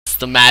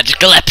the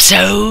magical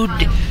episode!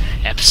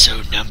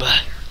 Episode number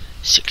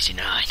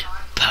 69,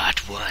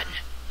 part 1.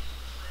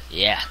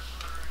 Yeah.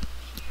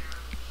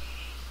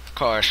 Of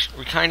course,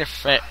 we kind of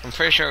I'm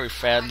pretty sure we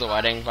failed the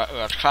wedding, but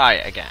we'll try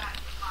it again.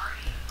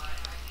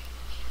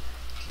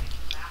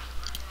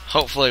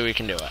 Hopefully we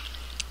can do it.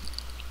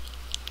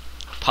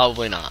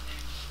 Probably not.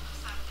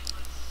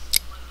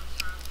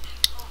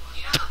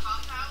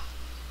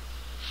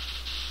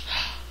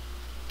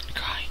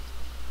 Cry.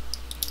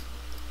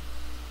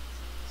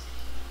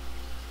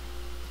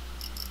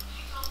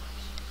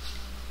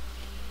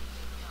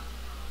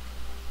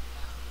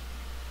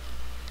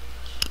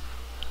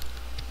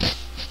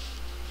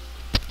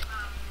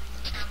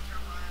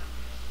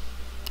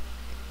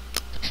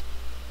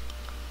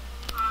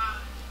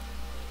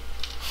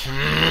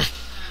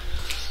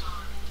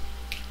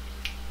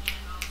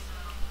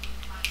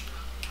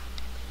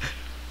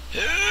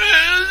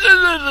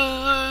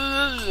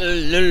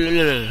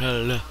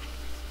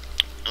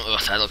 Oh,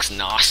 that looks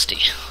nasty.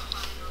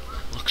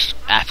 Looks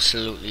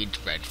absolutely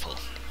dreadful.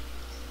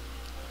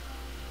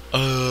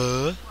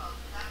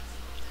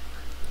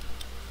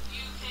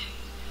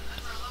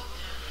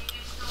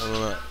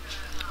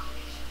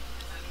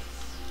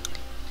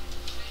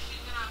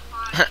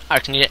 I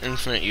can get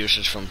infinite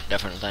uses from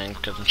different things,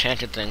 because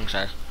enchanted things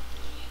are...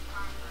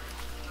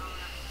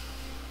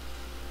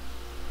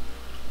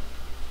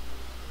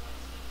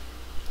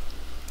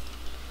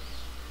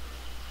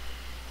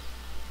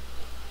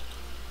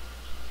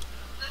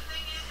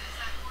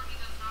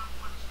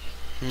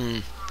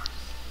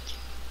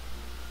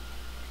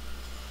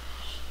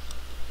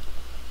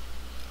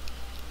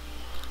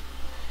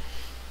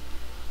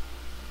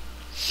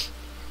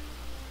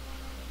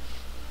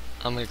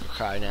 I'm gonna go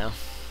cry now.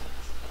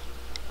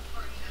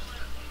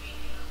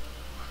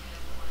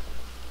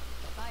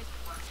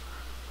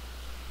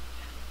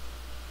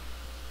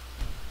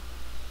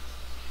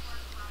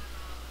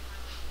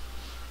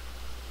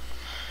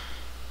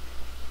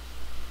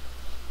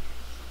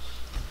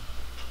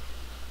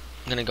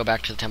 I'm gonna go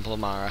back to the Temple of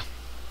Mara.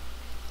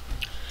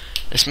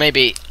 This may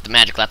be the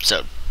magical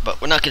episode,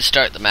 but we're not gonna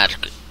start the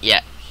magic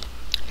yet.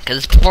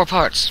 Because it's 4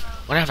 parts.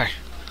 Whatever.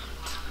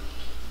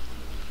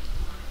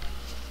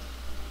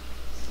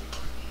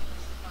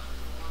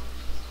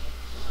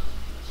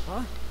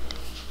 Huh?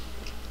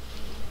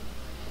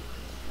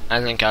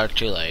 I think I was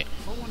too late.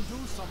 Someone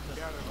do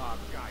something.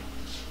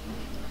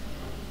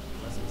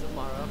 Lessons of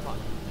Mara upon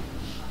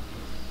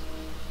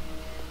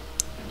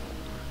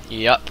you.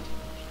 Yup.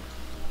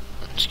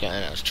 Once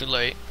again, I was too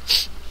late.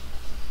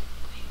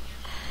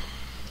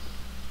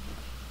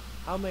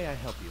 How may I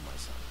help you, my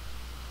son?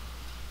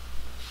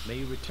 May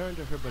you return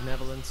to her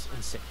benevolence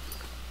and safety.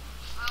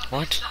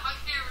 What?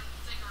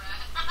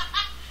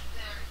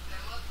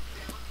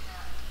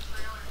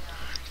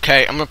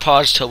 Okay, I'm gonna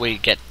pause till we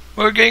get...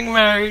 We're getting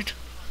married!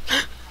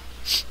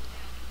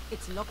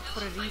 It's locked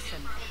for a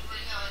reason.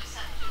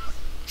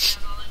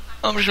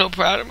 I'm so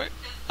proud of me.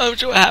 I'm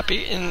so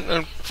happy, and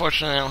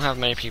unfortunately I don't have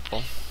many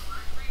people.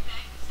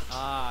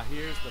 Ah,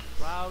 here's the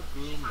proud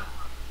groom now.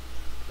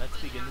 Let's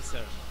begin the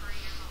ceremony.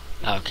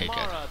 Okay, good.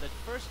 Mara that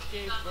first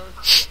gave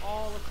birth to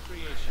all of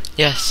creation.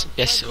 Yes,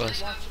 yes it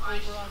was. Watch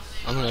over us.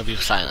 I'm gonna be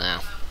silent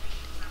now.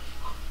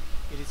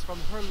 It is from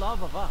her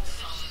love of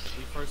us that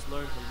we first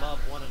learned to love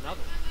one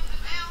another.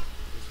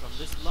 It is from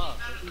this love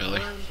that we Really?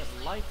 learned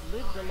that life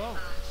lived alone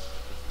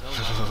is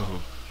no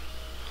longer.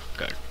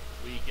 Good.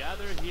 We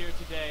gather here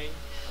today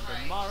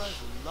under Mara's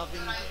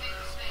loving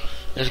gaze.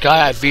 There's a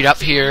guy I beat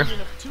up here.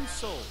 Union of two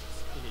souls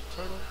in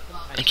eternal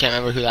I companionship. can't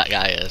remember who that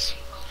guy is.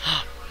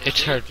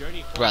 It's her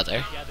Journey forth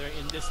brother. together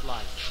in this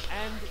life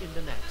and in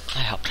the next. I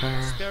helped her.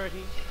 Prosperity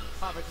and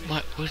poverty.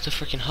 What? Who's the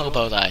freaking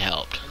hobo that I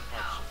helped? and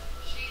hardship.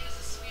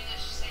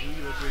 Do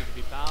you agree to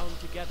be bound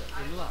together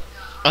in love?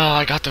 Oh,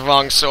 I got the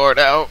wrong sword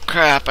out.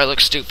 Crap, I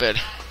look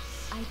stupid.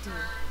 I do.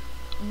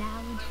 Now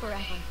and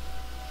forever.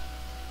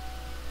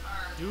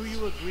 Do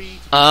you agree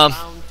to be Um.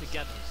 bound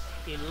together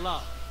in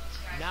love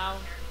now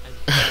and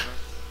forever?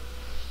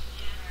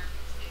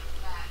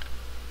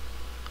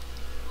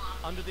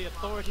 Under the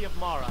authority of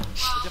Mara,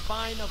 the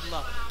divine of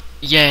love,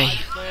 Yay. I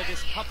declare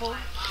this couple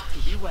to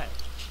be wed.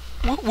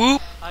 Whoop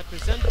whoop. I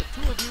present the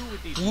two of you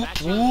with these Whoop,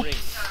 matching whoop.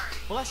 rings,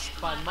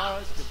 blessed by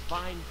Mara's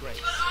divine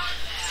grace.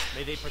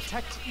 May they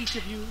protect each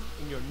of you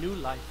in your new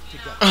life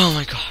together. Oh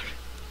my god.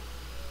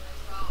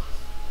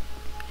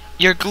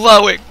 You're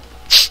glowing.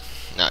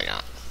 No, you're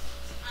not.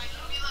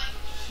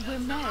 We're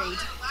married.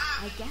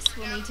 I guess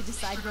we'll need to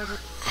decide where we're...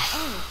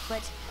 Oh,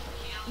 but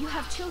you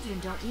have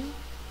children, don't you?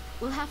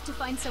 We'll have to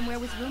find somewhere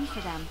with room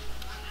for them.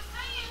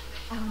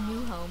 Our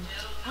new home.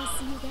 I'll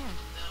see you there.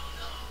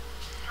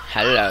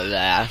 Hello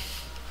there.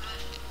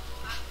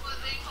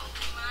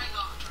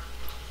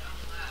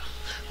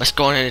 Let's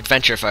go on an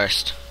adventure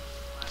first.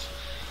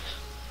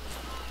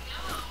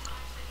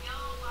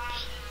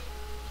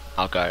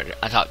 Oh god,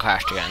 I thought it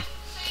crashed again.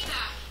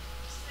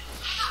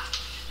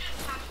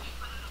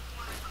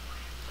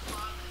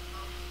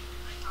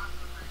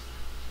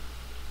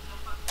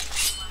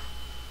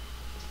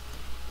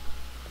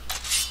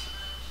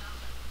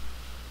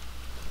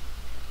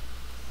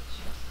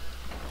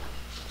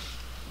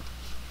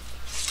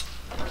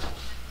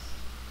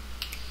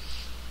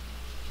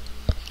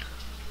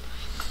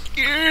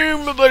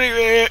 everybody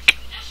back.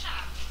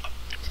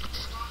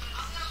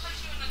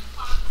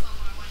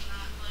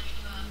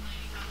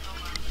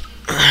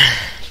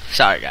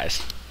 Sorry,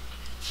 guys.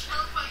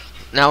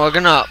 Now we're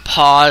gonna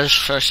pause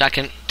for a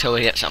second till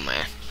we get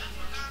somewhere.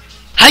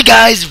 Hi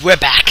guys, we're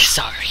back.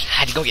 Sorry, I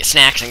had to go get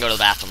snacks and go to the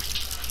bathroom.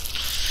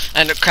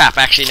 And crap,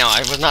 actually no,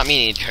 I was not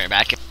meaning to turn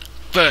back.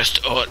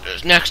 First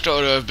orders. Next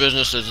order of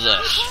business is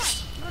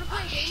this.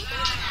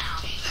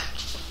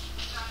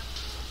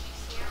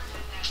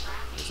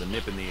 There's a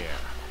nip in the air.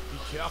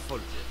 Be careful.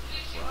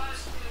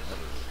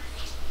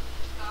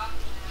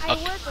 I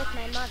work with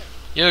my mother.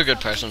 You're a good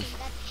person.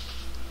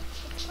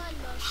 It's fun,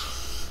 though.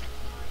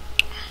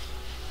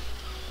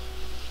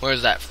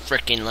 Where's that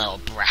freaking little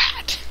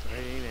brat? I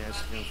ain't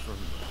asking for much.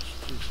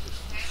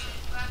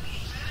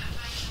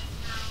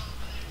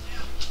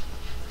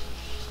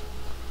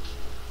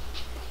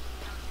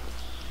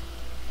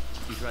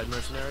 You tried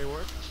mercenary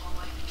work?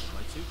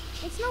 Might you?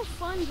 It's no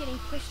fun getting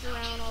pushed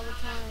around all the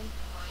time.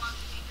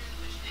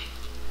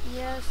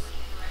 Yes.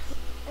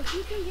 If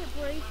you can get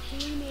brave to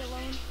leave me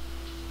alone,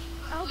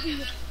 I'll be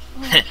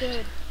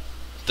good.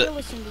 I'll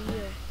listen to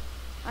you.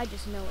 I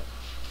just know it.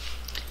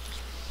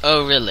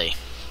 Oh, really?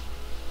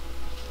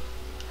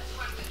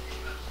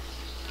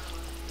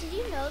 Did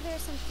you know there are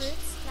some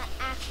fruits that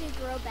actually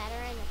grow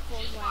better in the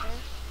cold weather?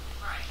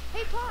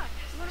 Hey, Pa,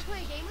 you want to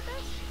play a game with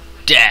us?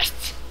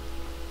 Death.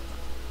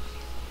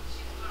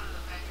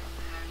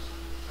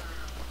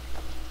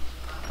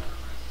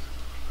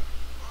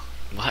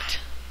 What?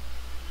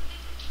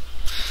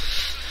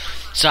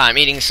 So I'm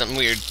eating some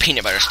weird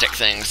peanut butter stick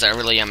things. They're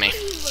really yummy. What are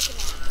you looking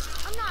at?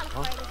 I'm not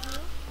afraid of you,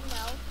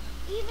 no.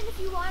 Even if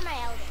you are my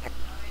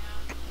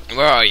elder.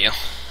 Where are you?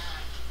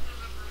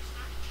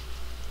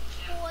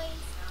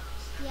 Boys.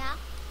 Yeah?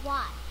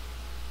 Why?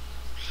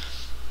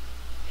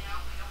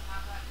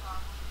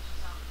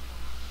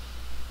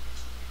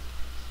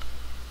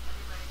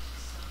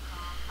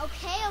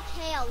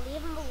 Okay, I'll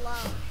leave him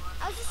alone.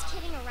 I was just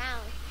kidding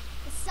around.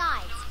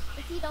 Besides,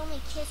 if he'd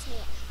only kiss me,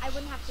 I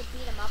wouldn't have to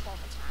beat him up all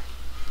the time.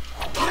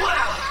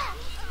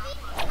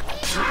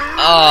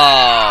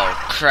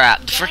 Oh, crap.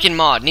 The freaking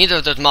mod. Neither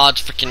of those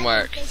mods freaking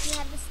work. I think you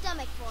have the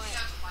stomach for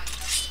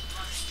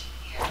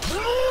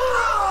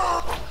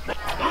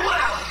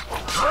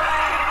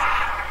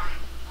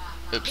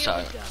it. Oops,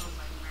 sorry.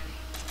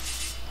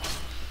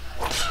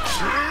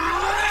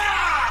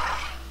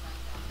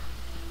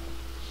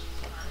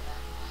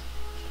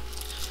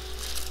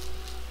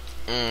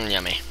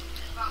 Yummy.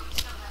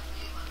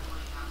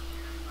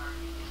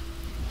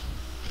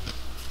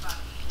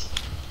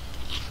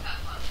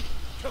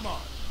 Come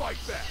on, fight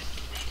back.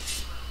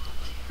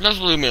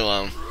 Just leave me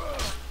alone.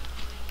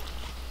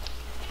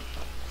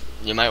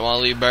 You might want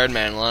to leave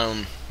Birdman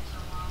alone.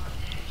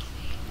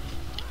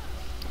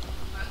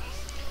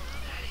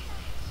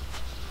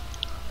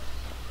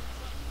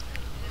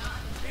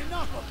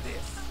 Enough of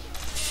this.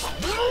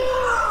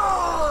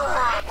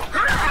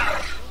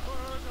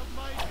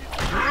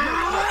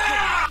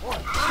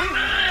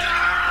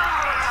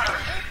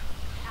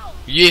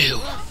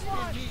 You.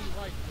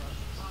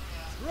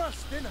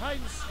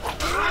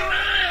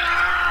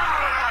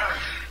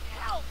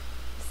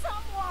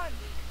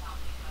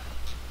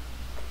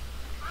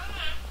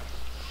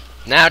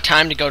 Now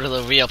time to go to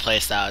the real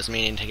place that I was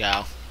meaning to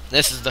go.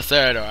 This is the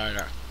third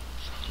order.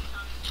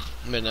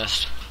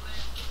 Business.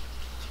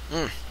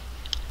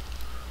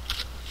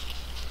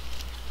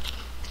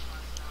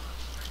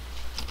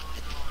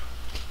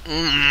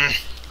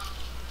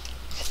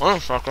 One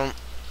second.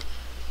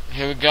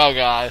 Here we go,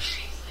 guys.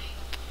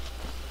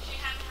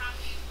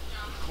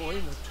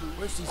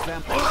 Where's these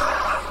vampires?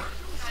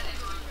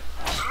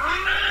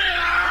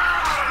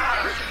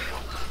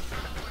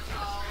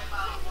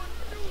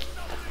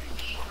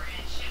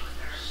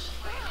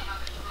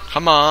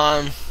 Come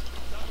on.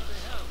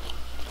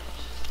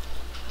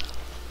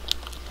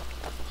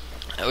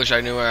 I wish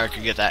I knew where I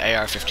could get that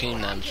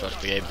AR-15 that I'm supposed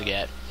to be able to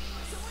get.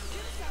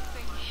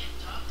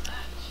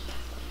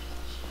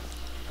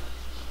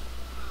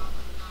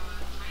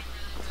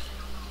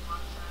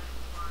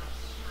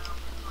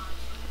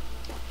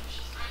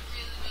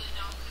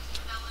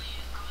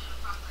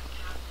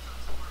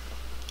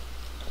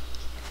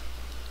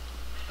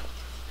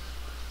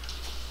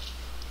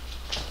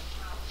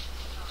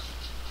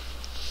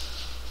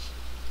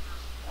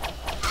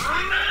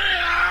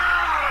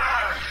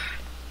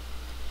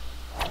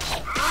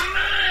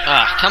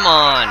 Ah, come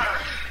on.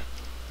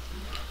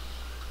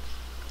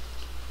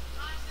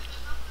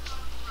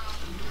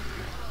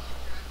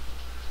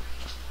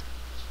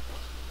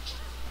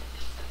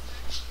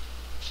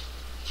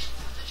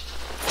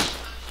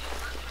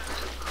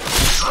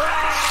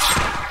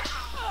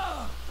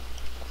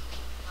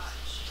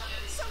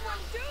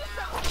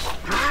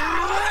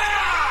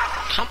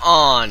 Come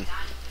on.